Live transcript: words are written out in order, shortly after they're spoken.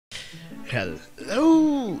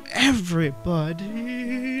Hello, everybody,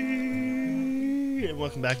 and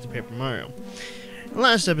welcome back to Paper Mario. In the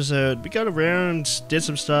last episode, we got around, did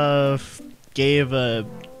some stuff, gave a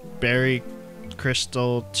berry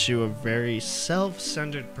crystal to a very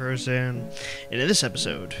self-centered person, and in this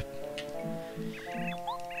episode,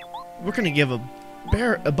 we're gonna give a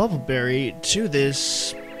bubble berry to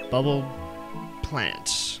this bubble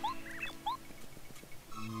plant.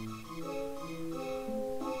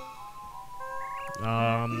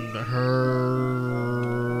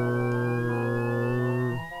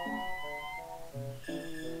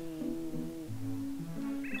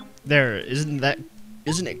 There, isn't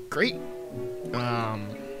it great?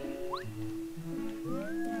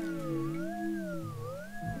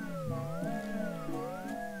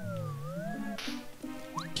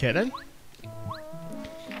 Kidding?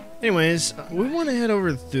 Anyways, we want to head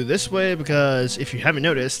over through this way because if you haven't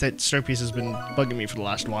noticed, that star piece has been bugging me for the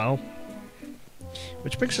last while.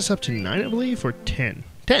 Which brings us up to 9, I believe, or 10?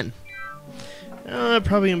 10!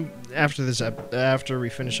 Probably after this, after we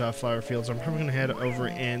finish off Flower Fields, I'm probably going to head over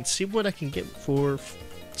and see what I can get for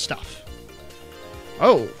stuff.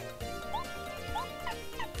 Oh!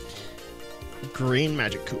 Green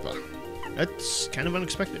Magic Koopa. That's kind of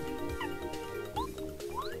unexpected.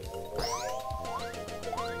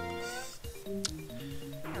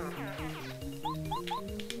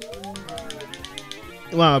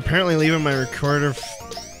 Wow, apparently leaving my recorder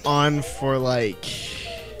on for like...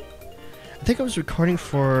 I think I was recording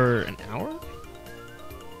for an hour?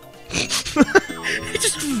 It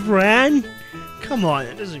just ran? Come on,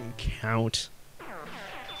 that doesn't count.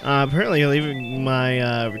 Apparently leaving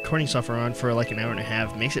my recording software on for like an hour and a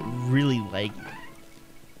half makes it really laggy.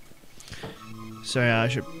 So yeah, I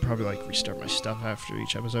should probably like restart my stuff after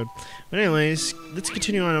each episode. But anyways, let's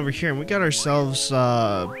continue on over here. And we got ourselves...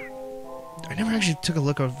 I never actually took a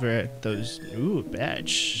look over at those... Ooh,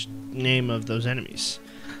 badge. Name of those enemies.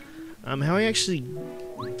 How I actually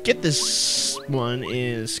get this one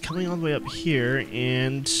is coming all the way up here,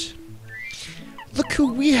 and... Look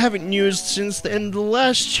who we haven't used since the end of the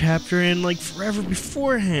last chapter and, like, forever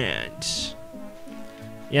beforehand.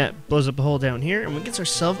 Yeah, it blows up a hole down here, and we get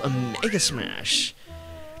ourselves a Mega Smash.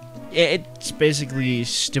 It's basically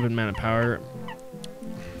stupid amount of power.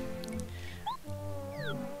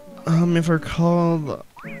 If I recall,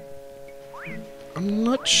 I'm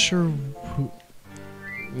not sure who...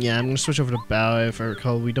 Yeah, I'm gonna switch over to Bow. If I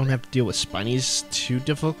recall, we don't have to deal with Spinies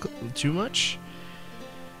too much.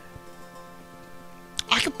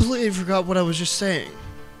 I completely forgot what I was just saying.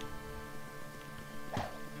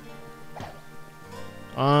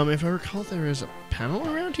 If I recall, there is a panel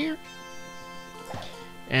around here,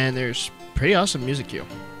 and there's pretty awesome music cue.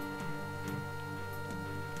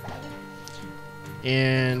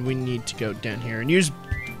 And we need to go down here and use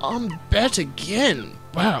Bet again.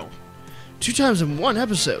 Wow. 2 times in 1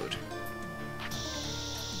 episode.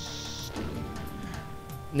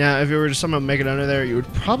 Now, if you were to somehow make it under there, you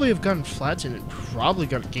would probably have gotten flats and it probably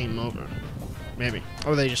got a game over. Maybe.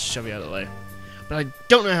 Or they just shove you out of the way. But I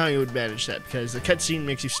don't know how you would manage that because the cutscene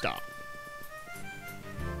makes you stop.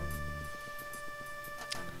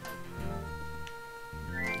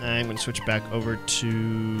 I'm going to switch back over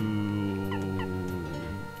to...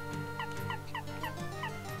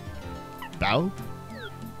 Bow?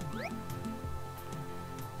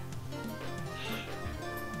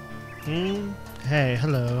 Hey,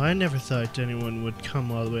 hello. I never thought anyone would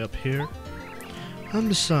come all the way up here. I'm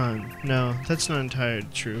the sun. No, that's not entirely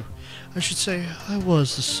true. I should say, I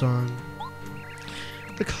was the sun.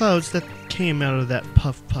 The clouds that came out of that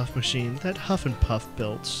Puff machine that Huff and Puff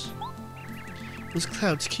built. Those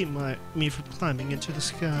clouds keep me from climbing into the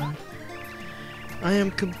sky. I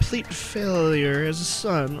am complete failure as a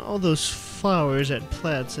sun. All those flowers and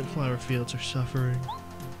plants and flower fields are suffering.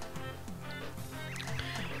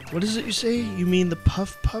 What is it you say? You mean the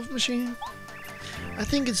Puff machine? I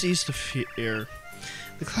think it's east of here.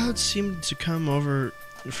 The clouds seem to come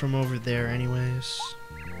from over there anyways.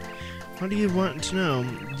 What do you want to know?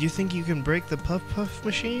 Do you think you can break the Puff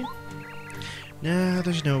machine? Nah,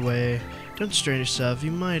 there's no way. Don't strain yourself,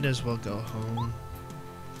 you might as well go home.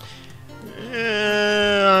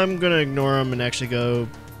 I'm gonna ignore him and actually go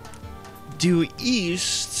due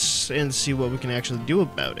east and see what we can actually do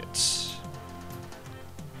about it.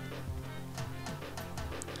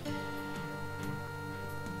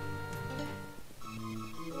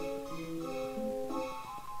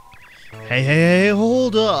 Hey,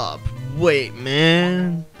 hold up. Wait,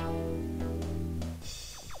 man.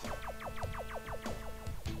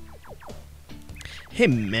 Hey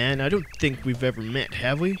man, I don't think we've ever met,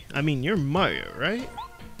 have we? I mean, you're Mario, right?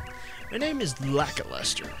 My name is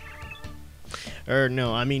Lackluster.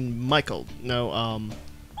 No, I mean Michael. No,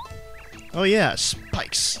 oh yeah,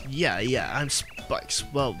 Spikes. Yeah, I'm Spikes.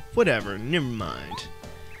 Well, whatever, never mind.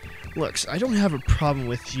 Looks, I don't have a problem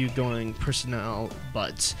with you going personnel,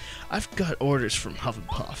 but I've got orders from Huff and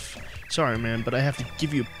Puff. Sorry, man, but I have to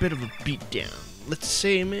give you a bit of a beatdown. Let's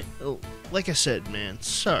say, man, like I said, man,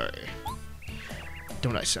 sorry.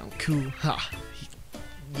 Don't I sound cool? Ha!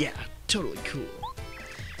 Yeah, totally cool.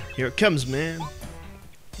 Here it comes, man.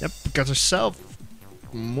 Yep, got herself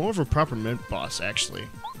more of a proper mid-boss, actually.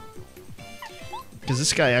 Because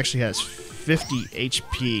this guy actually has 50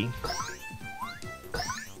 HP.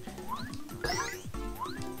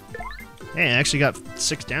 Hey, I actually got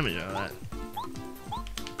 6 damage out of that.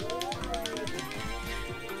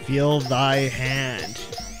 Feel thy hand.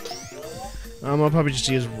 I'll probably just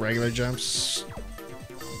use regular jumps.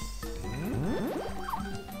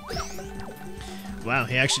 Wow,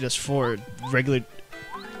 he actually does 4 regular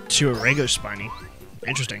to a regular spiny.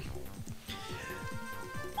 Interesting.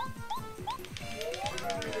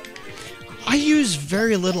 I use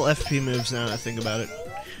very little FP moves now that I think about it.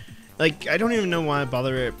 Like, I don't even know why I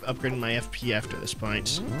bother upgrading my FP after this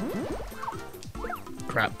point.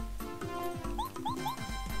 Crap.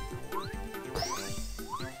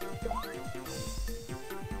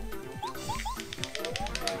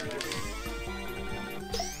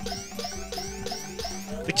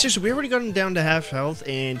 Like, seriously, we already got him down to half health,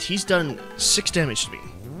 and he's done 6 damage to me.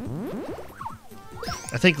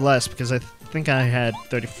 I think less, because I think I had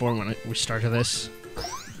 34 when we started this.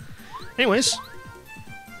 Anyways.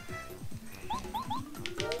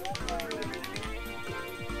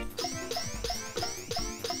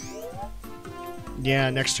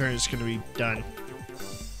 Yeah, next turn is going to be done.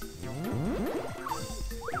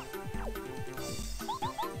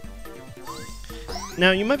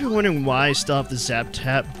 Now, you might be wondering why I still have the Zap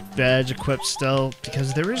Tap badge equipped still,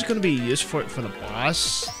 because there is going to be use for it for the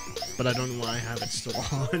boss, but I don't know why I have it still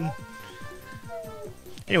on.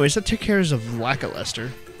 Anyways, that takes care of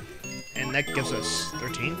Lackluster, and that gives us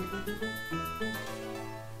 13.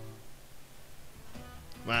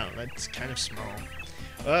 Wow, that's kind of small.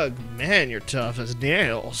 Ugh, man, you're tough as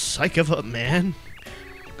nails. I give up, man.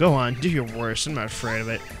 Go on, do your worst. I'm not afraid of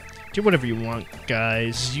it. Do whatever you want,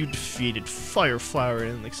 guys. You defeated Fire Flower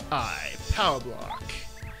and Alex I. Power Block.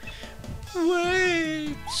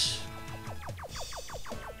 Wait.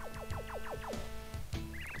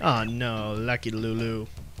 Oh no, Lucky Lulu.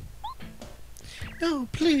 No,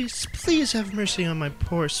 please, please have mercy on my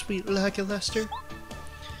poor sweet Lackluster.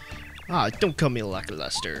 Ah, don't call me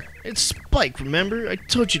Lackluster. It's Spike, remember? I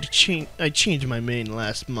told you to change. I changed my name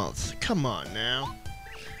last month. Come on now.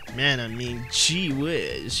 Man, I mean, gee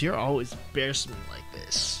whiz, you're always embarrassing me like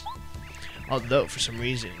this. Although, for some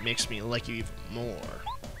reason, it makes me like you even more.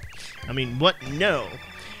 I mean, what? No.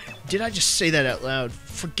 Did I just say that out loud?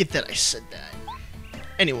 Forget that I said that.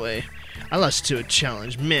 Anyway, I lost to a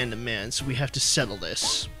challenge, man to man, so we have to settle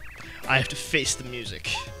this. I have to face the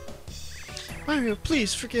music. Mario,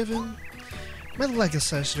 please forgive him. My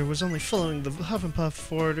Lackluster was only following the Huff and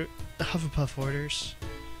Puff orders.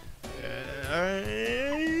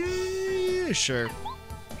 Sure.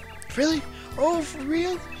 Really? Oh, for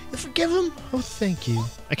real? You forgive him? Oh, thank you.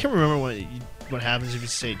 I can't remember what happens if you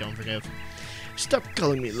say don't forgive. Stop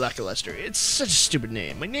calling me Lackluster. It's such a stupid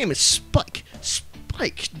name. My name is Spike.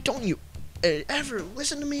 Spike, don't you ever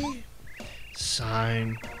listen to me?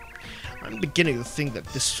 Sign. I'm beginning to think that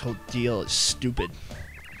this whole deal is stupid.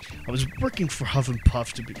 I was working for Huff and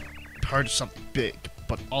Puff to be part of something big,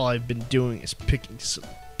 but all I've been doing is picking some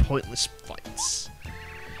pointless fights.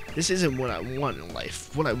 This isn't what I want in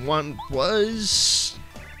life. What I want was...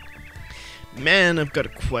 Man, I've got a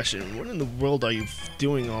question. What in the world are you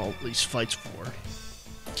doing all these fights for?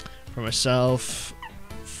 For myself?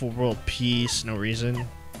 For world peace? No reason?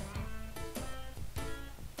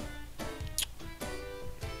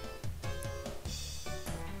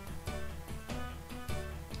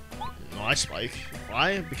 Why Spike?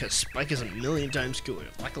 Why? Because Spike is a million times cooler.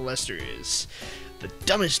 Lackluster is the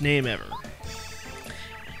dumbest name ever.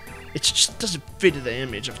 It just doesn't fit the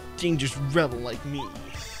image of a dangerous rebel like me.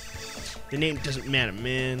 The name doesn't matter,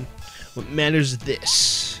 man. What matters is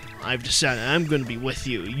this. I've decided I'm going to be with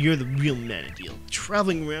you. You're the real man of deal.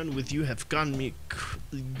 Traveling around with you have gotten me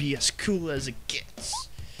be as cool as it gets.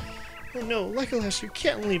 Oh no, Lackluster, you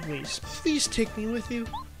can't leave me. Please take me with you.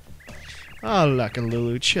 Oh,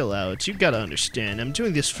 Lulu, chill out. You gotta understand. I'm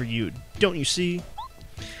doing this for you. Don't you see?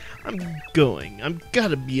 I'm going. I'm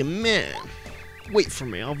gotta be a man. Wait for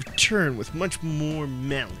me. I'll return with much more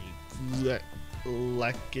manly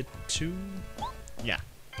lackitude. Yeah.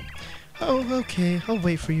 Oh, okay. I'll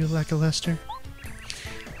wait for you, Lackluster.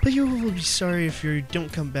 But you will be sorry if you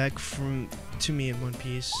don't come back to me in one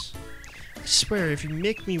piece. I swear, if you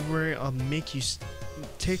make me worry, I'll make you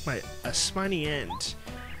take a spiny end.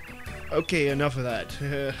 Okay, enough of that.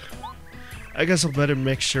 I guess I'll better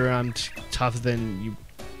make sure I'm tougher than you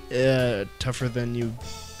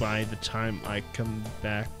by the time I come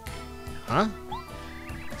back. Huh?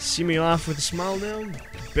 See me off with a smile now? You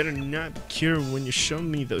better not be cured when you show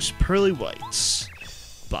me those pearly whites.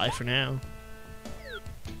 Bye for now.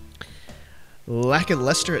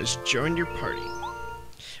 Lackluster has joined your party.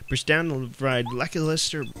 Burst down the ride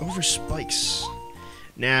Lackluster over spikes.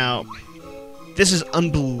 Now, this is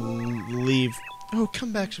unbelievable. Oh,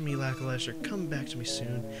 come back to me, Lackluster. Come back to me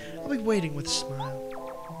soon. I'll be waiting with a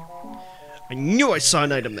smile. I knew I saw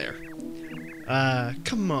an item there.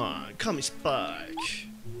 Come on. Call me Spike.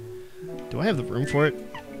 Do I have the room for it?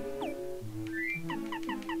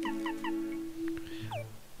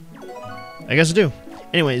 I guess I do.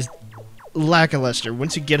 Anyways, Lackluster.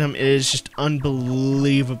 Once you get him, it is just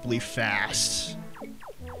unbelievably fast.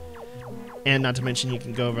 And not to mention, you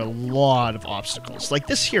can go over a lot of obstacles. Like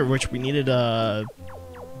this here, which we needed the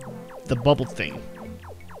bubble thing.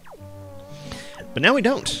 But now we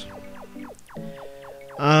don't.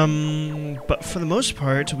 But for the most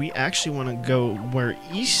part, we actually want to go where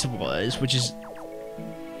East was, which is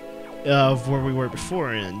where we were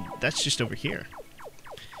before, and that's just over here.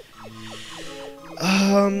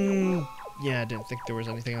 Yeah, I didn't think there was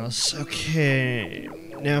anything else. Okay,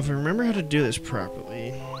 now if I remember how to do this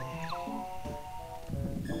properly.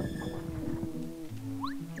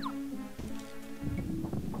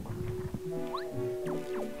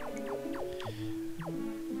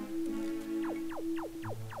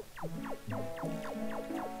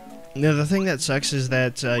 Now, the thing that sucks is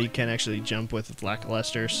that you can't actually jump with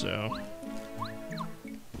Lackluster, so...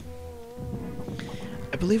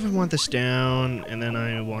 I believe I want this down, and then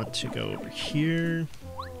I want to go over here.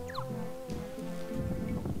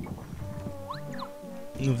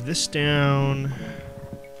 Move this down.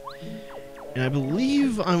 And I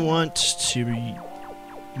believe I want to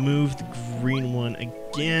move the green one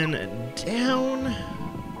again down.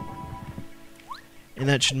 And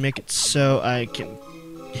that should make it so I can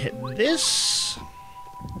hit this,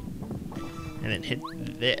 and then hit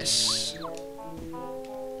this.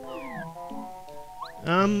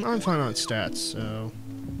 I'm fine on stats, so...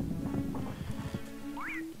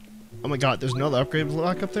 Oh my god, there's another upgrade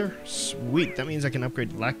block up there? Sweet, that means I can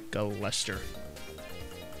upgrade Lackluster.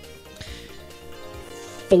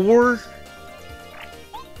 4?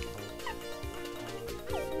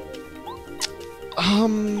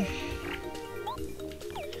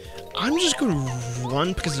 I'm just going to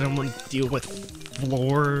run because I don't want to deal with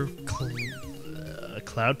floor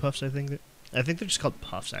cloud puffs, I think. I think they're just called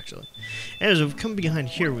puffs, actually. And as we come behind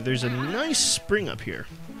here, there's a nice spring up here.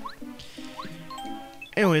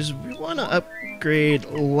 Anyways, we want to upgrade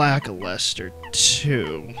Lackluster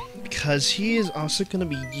too, because he is also going to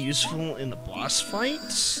be useful in the boss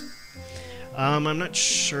fights. I'm not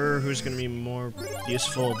sure who's going to be more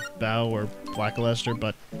useful, Bow or Lackluster,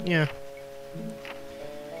 but yeah.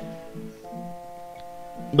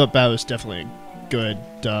 But Bow is definitely a good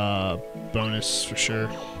bonus for sure.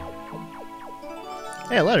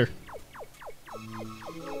 Hey, a letter.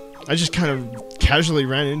 I just kind of casually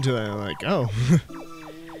ran into that, like, oh.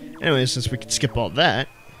 Anyway, since we could skip all that.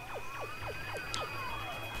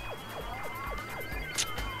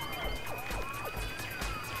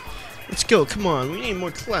 Let's go, come on, we need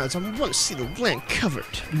more clouds. I want to see the land covered.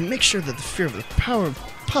 Make sure that the fear of the power of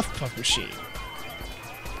Puff machine.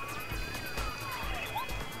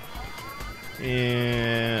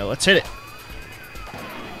 Yeah, let's hit it.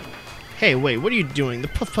 Hey, wait, what are you doing? The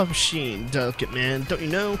Puff machine, delicate man, don't you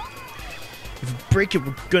know? If we break it,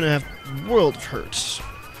 we're gonna have world of hurts.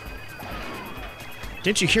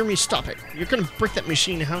 Didn't you hear me? Stop it. You're gonna break that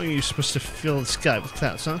machine. How are you supposed to fill the sky with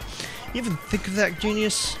clouds, huh? You even think of that,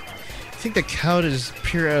 genius? Think the cloud is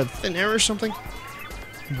pure out of thin air or something?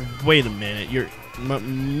 Wait a minute, you're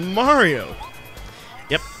Mario!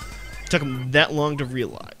 Yep, took him that long to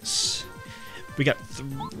realize. We got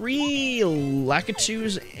 3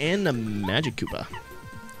 Lakitus and a Magic Koopa.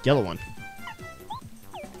 Yellow one.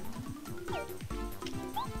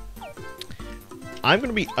 I'm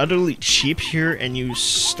gonna be utterly cheap here and use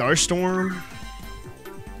Starstorm.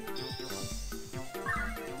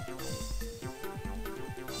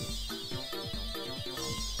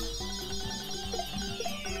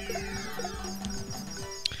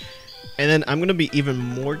 And then I'm gonna be even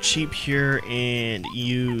more cheap here and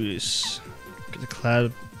use the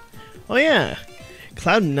cloud. Oh yeah,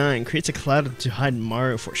 Cloud 9 creates a cloud to hide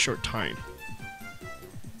Mario for a short time.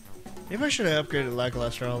 Maybe I should have upgraded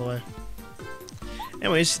Lackluster all the way.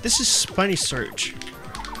 Anyways, this is Spiny Surge.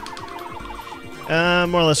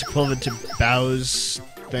 More or less equivalent to Bow's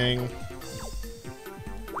thing.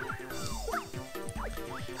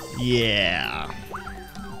 Yeah.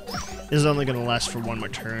 This is only gonna last for one more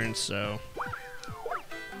turn, so...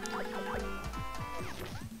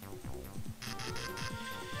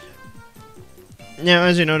 Now,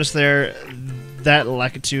 as you notice there, that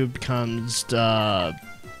Lakitu becomes,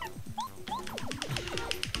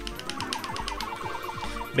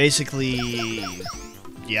 basically,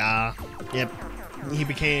 yeah, yep, he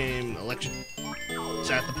became electric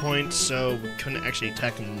at the point, so we couldn't actually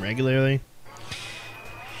attack him regularly.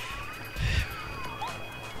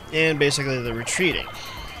 And basically they're retreating.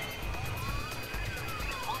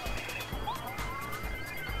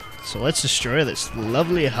 So let's destroy this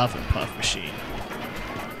lovely Hufflepuff machine.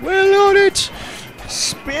 Well on it!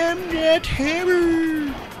 Spam that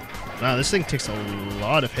hammer! Wow, this thing takes a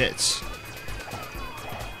lot of hits.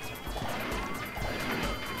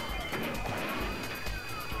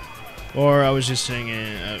 Or I was just saying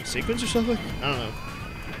a sequence or something? I don't know.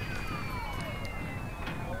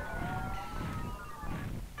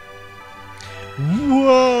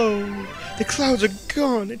 Whoa! The clouds are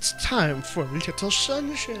gone! It's time for a little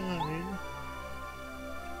sunshine!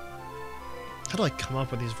 How do I come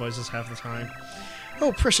up with these voices half the time?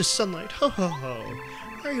 Oh, precious sunlight! Ho ho ho!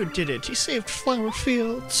 Oh, you did it! You saved flower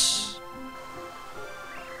fields!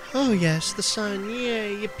 Oh yes, the sun!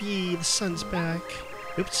 Yay! Yippee! The sun's back!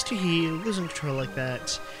 Oops, tee, losing control like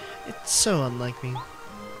that. It's so unlike me.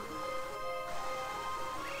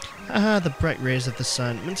 Ah, the bright rays of the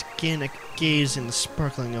sun. Once again, I could gaze in the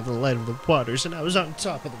sparkling of the light of the waters, and I was on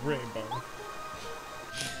top of the rainbow.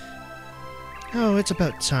 Oh, it's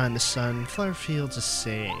about time the sun. Flower fields are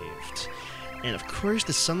saved. And of course,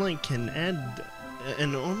 the sunlight can add,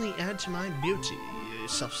 and only add to my beauty.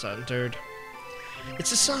 Self-centered. It's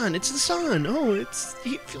the sun! It's the sun! Oh, it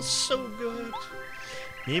feels so good.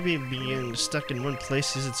 Maybe being stuck in one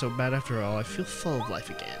place isn't so bad after all. I feel full of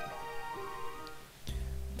life again.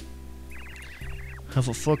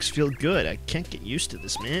 Huffle folks feel good. I can't get used to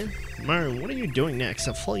this, man. Myron, what are you doing next?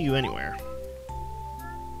 I'll follow you anywhere.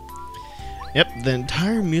 Yep, the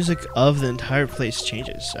entire music of the entire place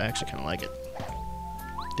changes. I actually kind of like it.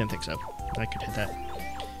 Didn't think so. I could hit that.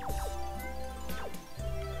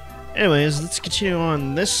 Anyways, let's continue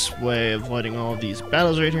on this way, avoiding all these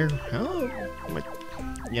battles right here. Oh,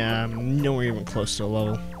 yeah, I'm nowhere even close to a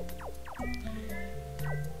level.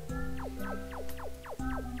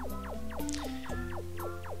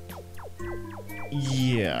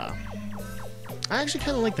 Yeah. I actually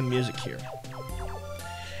kind of like the music here.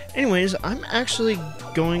 Anyways, I'm actually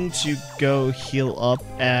going to go heal up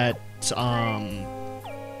at,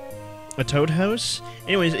 a Toad House.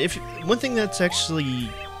 Anyways, one thing that's actually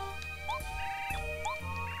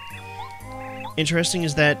interesting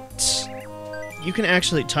is that you can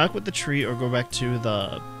actually talk with the tree or go back to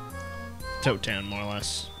the Toad Town, more or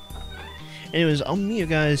less. Anyways, I'll meet you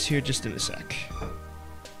guys here just in a sec.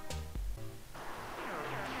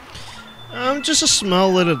 Just a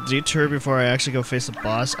small little detour before I actually go face the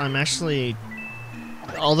boss. I'm actually...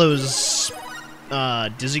 all those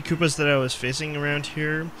Dizzy Koopas that I was facing around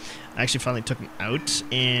here, I actually finally took them out,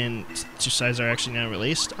 and 2 sides are actually now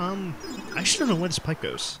released. I actually don't know where this pipe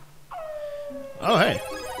goes. Oh, hey.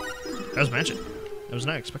 That was magic. I was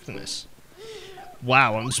not expecting this.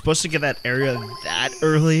 Wow, I'm supposed to get that area that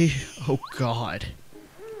early? Oh, God.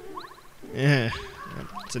 Yeah,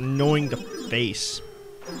 it's annoying to face.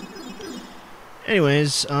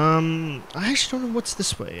 Anyways, I actually don't know what's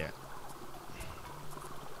this way yet.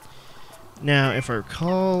 Now, if I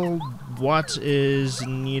recall, what is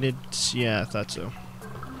needed... yeah, I thought so.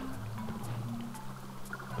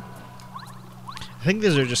 I think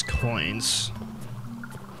these are just coins.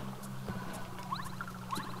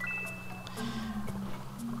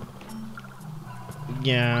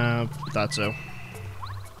 Yeah, thought so.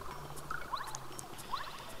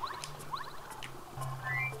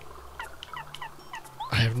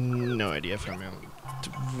 I have no idea if I'm able to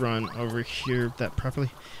run over here that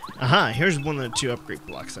properly. Aha, here's one of the 2 upgrade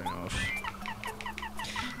blocks I know of.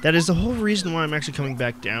 That is the whole reason why I'm actually coming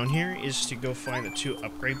back down here, is to go find the 2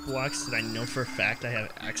 upgrade blocks that I know for a fact I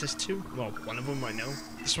have access to. Well, one of them I know.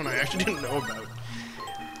 This one I actually didn't know about.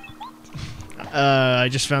 I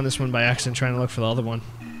just found this one by accident trying to look for the other one.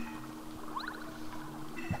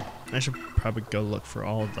 I should probably go look for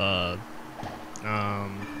all the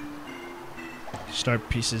star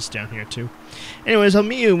pieces down here too. Anyways, I'll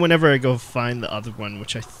meet you whenever I go find the other one,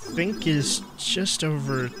 which I think is just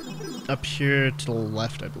over up here to the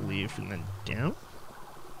left, I believe, and then down.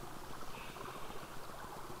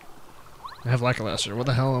 I have lackluster. What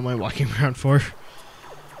the hell am I walking around for?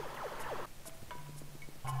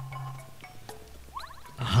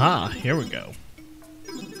 Aha, here we go.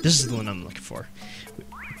 This is the one I'm looking for.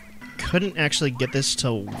 Couldn't actually get this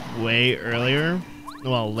till way earlier.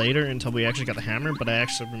 Well, later until we actually got the hammer, but I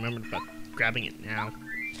actually remembered about grabbing it now.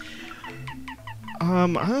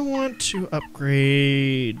 I want to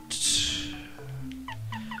upgrade...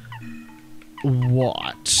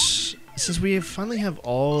 what? Since we finally have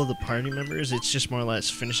all the party members, it's just more or less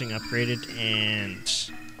finishing upgraded, and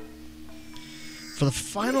for the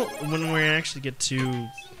final, when we actually get to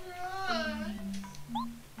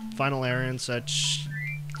final area and such,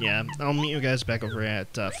 yeah, I'll meet you guys back over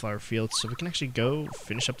at Flower Field so we can actually go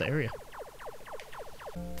finish up the area.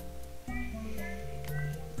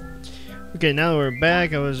 Okay, now that we're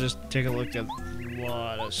back, I was just taking a look at a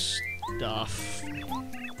lot of stuff.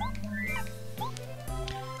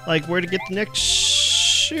 Like where to get the next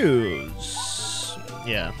shoes.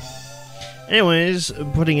 Yeah. Anyways,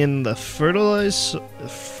 putting in the fertile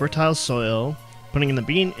soil, putting in the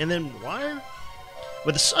bean, and then water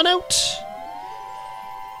with the sun out.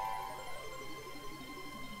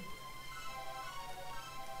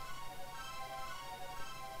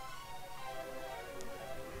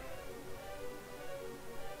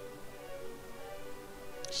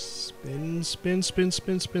 Spin, spin, spin,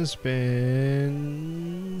 spin, spin,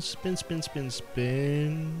 spin. Spin, spin, spin,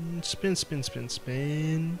 spin. Spin, spin, spin,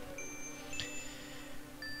 spin.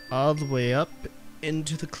 All the way up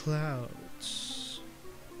into the clouds.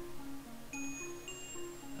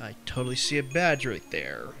 I totally see a badge right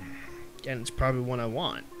there. And it's probably one I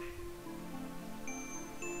want.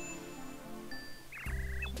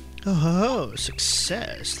 Oh ho ho,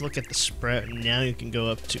 success. Look at the sprout. Now you can go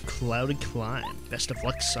up to Cloudy Climb. Best of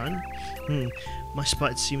luck, son. My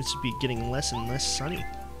spot seems to be getting less and less sunny.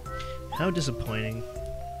 How disappointing.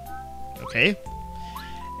 Okay.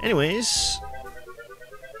 Anyways.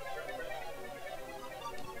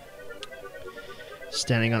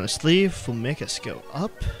 Standing on the sleeve will make us go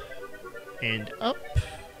up. And up.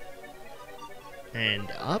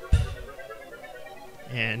 And up.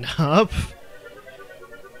 And up.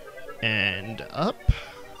 And up.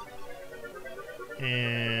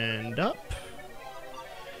 And up.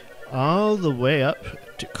 All the way up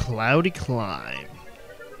to Cloudy Climb.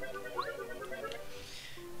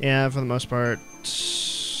 Yeah, for the most part,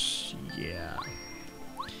 yeah.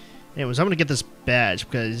 Anyways, I'm gonna get this badge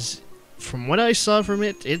because from what I saw from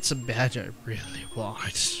it, it's a badge I really want.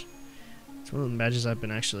 It's one of the badges I've been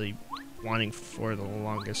actually wanting for the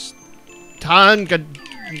longest time.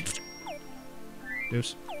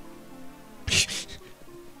 Oops.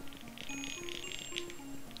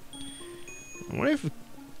 I wonder if you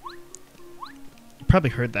probably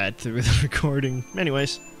heard that through the recording.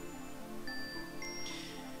 Anyways.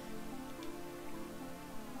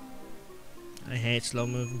 I hate slow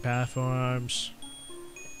moving platforms.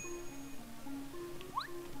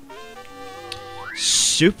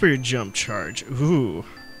 Super jump charge. Ooh.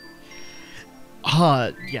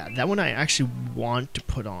 Yeah, that one I actually want to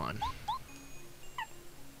put on.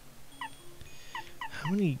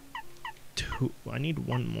 How many? Two. I need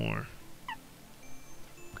one more.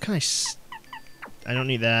 What can I don't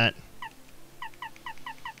need that.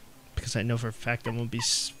 Because I know for a fact I won't be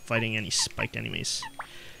fighting any spiked enemies.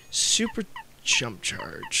 Super jump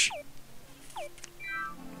charge.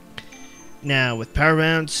 Now, with power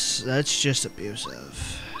bounce, that's just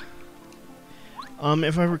abusive.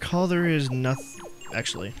 If I recall, there is nothing.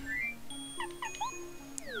 Actually,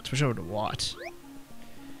 switch over to what?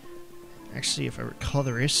 Actually, if I recall,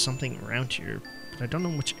 there is something around here, but I don't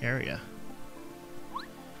know which area.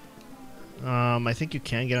 I think you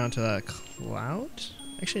can get onto that cloud.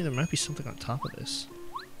 Actually, there might be something on top of this.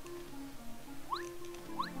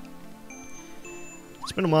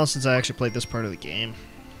 It's been a while since I actually played this part of the game.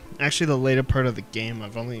 Actually, the later part of the game,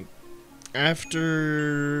 I've only...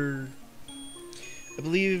 After... I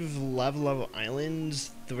believe Lava Lava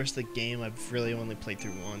Islands, the rest of the game I've really only played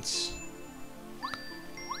through once.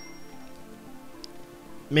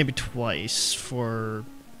 Maybe twice for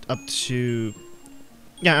up to...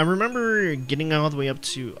 Yeah, I remember getting all the way up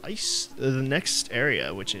to the next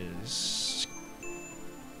area, which is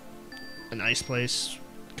an ice place.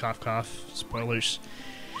 Cough, cough. Spoilers.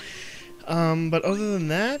 But other than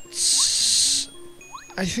that,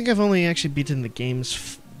 I think I've only actually beaten the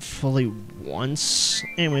games fully once.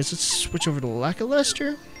 Anyways, let's switch over to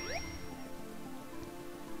Lackluster.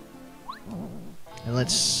 And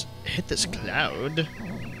let's hit this cloud.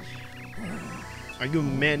 Are you a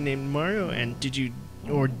man named Mario? And did you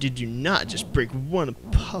not just break one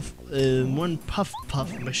puff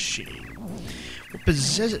machine? Well,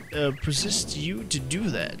 possessed you to do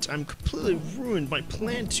that? I'm completely ruined. My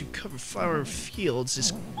plan to cover flower fields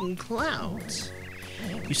is in clouds.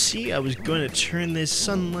 You see, I was going to turn this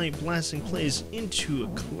sunlight blasting place into a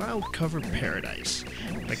cloud-covered paradise.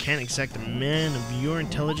 But I can't exact a man of your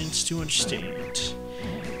intelligence to understand.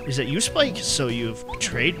 Is that you, Spike? So you have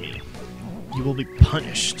betrayed me. You will be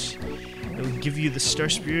punished. I will give you the Star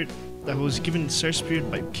Spirit. I was given the Star Spirit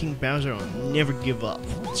by King Bowser. I'll never give up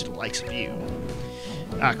to the likes of you.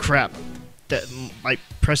 Ah, crap. That, by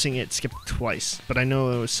pressing it, skipped twice. But I know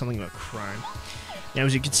it was something about crime. Now,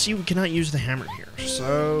 as you can see, we cannot use the hammer here.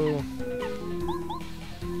 So,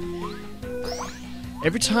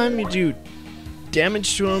 every time you do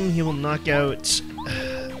damage to him, he will knock out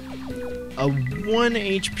a 1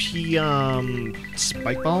 HP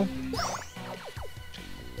spike ball.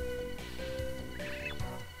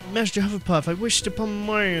 Master Hufflepuff, I wish to pummel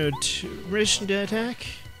Mario to ready to attack.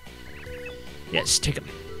 Yes, take him.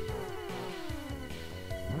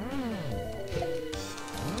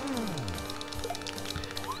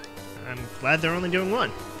 I'm glad they're only doing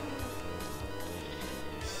one.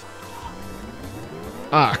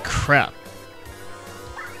 Ah, crap.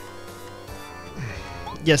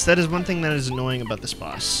 Yes, that is one thing that is annoying about this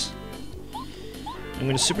boss. I'm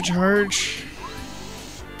going to supercharge.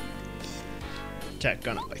 Attack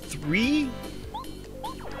gone up by 3.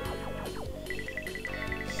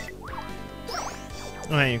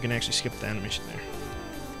 Oh, yeah, you can actually skip the animation there.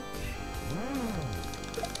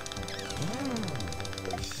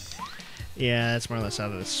 Yeah, that's more or less how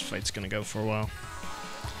this fight's gonna go for a while.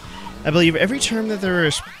 I believe every time that there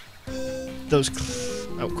is those...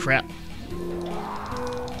 oh, crap.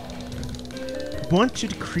 I want to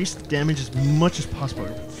decrease the damage as much as possible,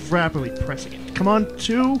 rapidly pressing it. Come on,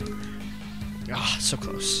 2! Ah, so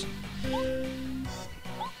close.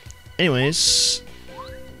 Anyways...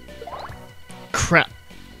 crap.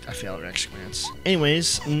 I failed reaction commands.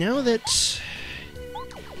 Anyways, now that...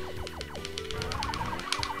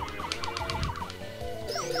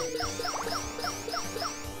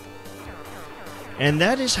 and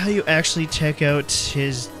that is how you actually take out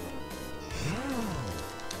his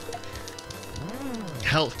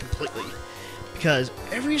health completely. Because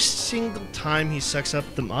every single time he sucks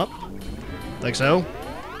up them up, like so,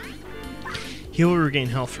 he will regain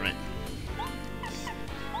health from it.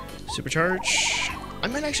 Supercharge. I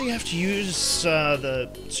might actually have to use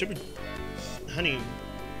the super honey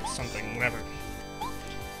something, whatever.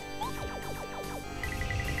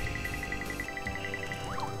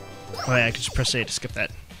 Oh yeah, I can just press A to skip that.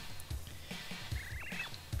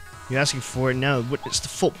 You're asking for it now. Witness the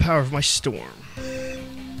full power of my storm.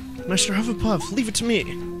 Master Hufflepuff, leave it to me.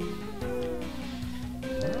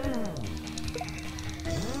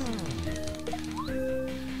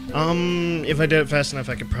 If I did it fast enough,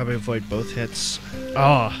 I could probably avoid both hits.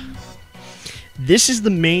 Ah. Oh. This is the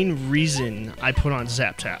main reason I put on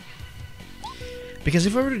Zap Tap. Because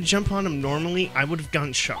if I were to jump on him normally, I would have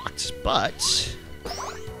gotten shocked. But...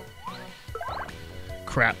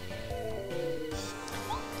 crap.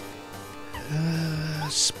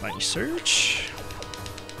 Spiny Search.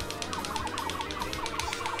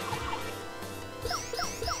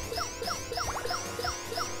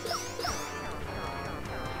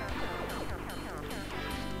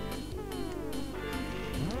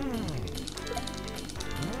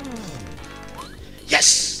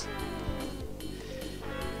 Yes!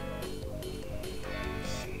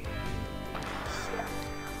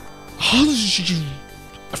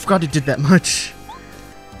 I forgot it did that much.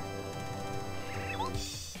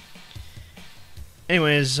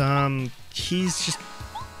 Anyways, he's just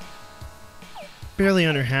barely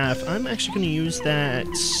under half. I'm actually going to use that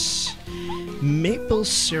maple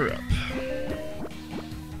syrup.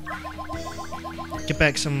 Get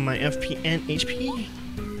back some of my FP and HP.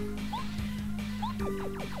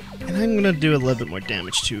 And I'm going to do a little bit more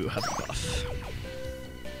damage to Hufflepuff.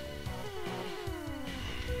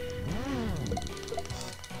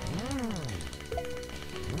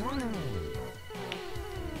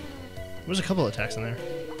 There's a couple attacks in there.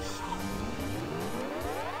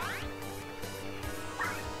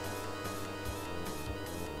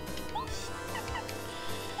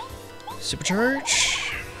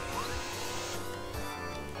 Supercharge.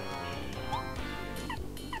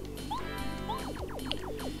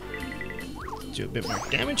 Do a bit more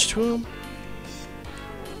damage to him.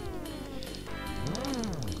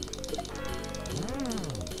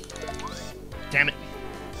 Damn it.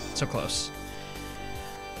 So close.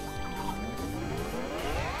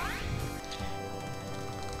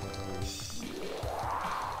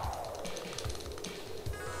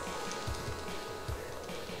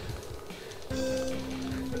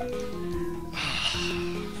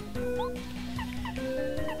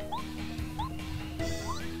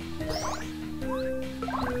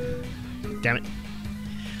 Damn it.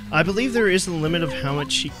 I believe there is a limit of how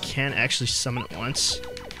much he can actually summon at once.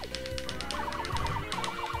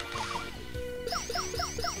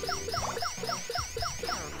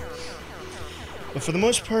 But for the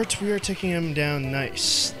most part, we are taking him down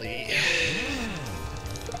nicely.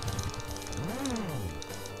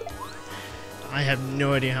 I have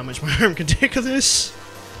no idea how much my arm can take of this.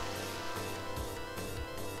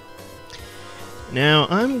 Now,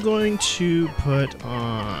 I'm going to put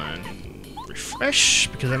on refresh,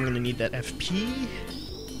 because I'm going to need that FP.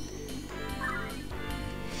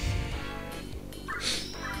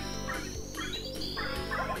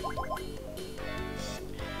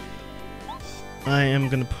 I am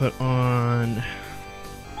going to put on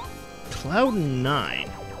Cloud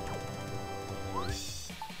 9.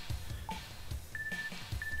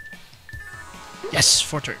 Yes,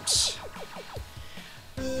 4 turns.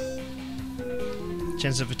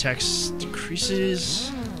 Chance of attacks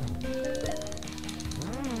decreases.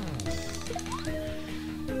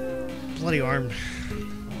 Bloody arm.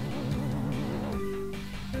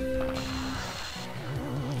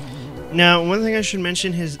 Now, one thing I should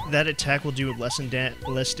mention is that attack will do less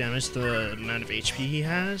damage the amount of HP he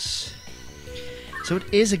has. So it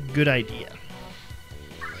is a good idea.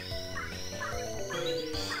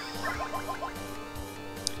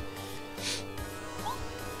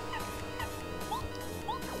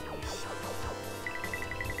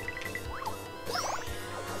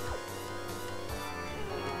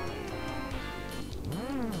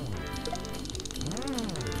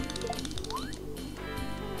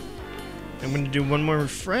 I'm going to do one more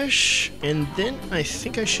refresh, and then I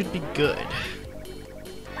think I should be good.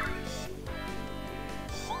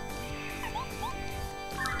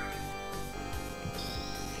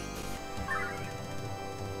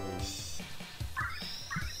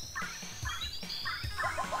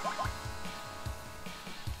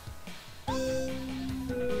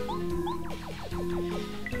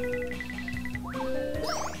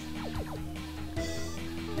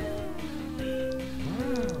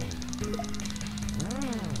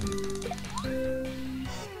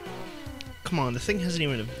 Come on, the thing hasn't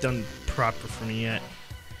even done proper for me yet.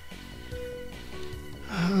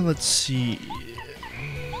 Let's see.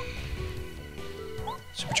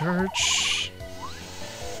 Supercharge.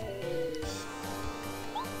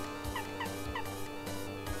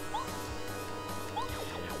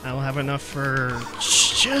 I will have enough for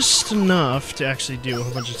just enough to actually do a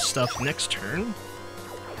whole bunch of stuff next turn.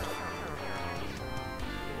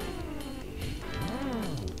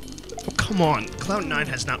 Come on, Cloud 9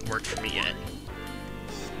 has not worked for me yet.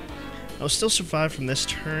 I'll still survive from this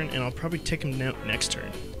turn, and I'll probably take him out next turn.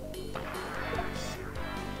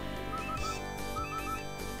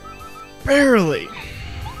 Barely!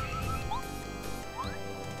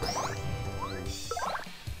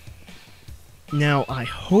 Now, I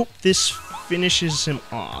hope this finishes him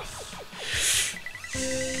off.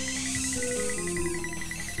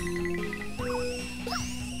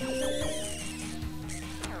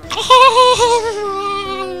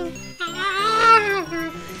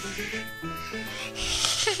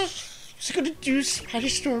 I was gonna do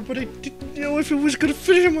Spanish Storm, but I didn't know if it was gonna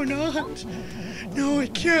fit him or not. No, I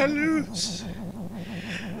can't lose.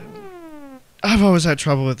 I've always had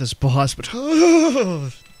trouble with this boss, but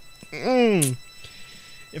in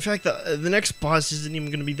fact, the next boss isn't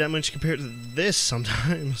even gonna be that much compared to this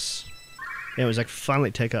sometimes. Yeah, it was like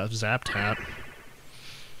finally take off Zap Tap.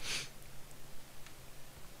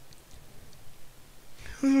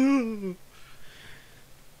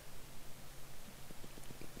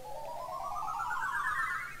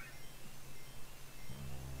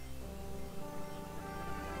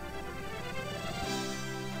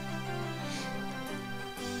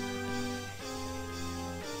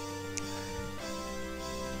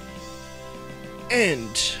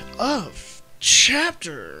 End of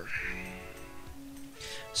chapter.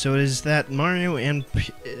 So it is that Mario and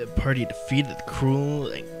party defeated the cruel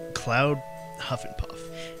and Cloud Hufflepuff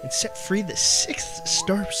and set free the 6th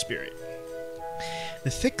Star Spirit. The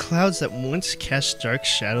thick clouds that once cast dark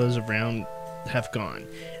shadows around have gone,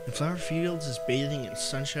 and Flower Fields is bathing in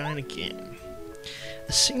sunshine again.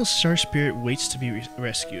 A single Star Spirit waits to be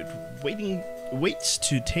rescued, waits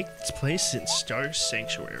to take its place in Star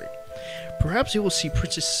Sanctuary. Perhaps you will see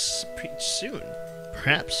Princess Peach soon.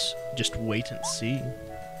 Perhaps just wait and see.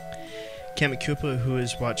 Kamikupa, who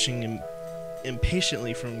is watching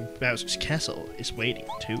impatiently from Bowser's castle, is waiting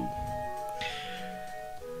too.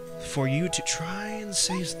 For you to try and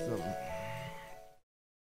save them.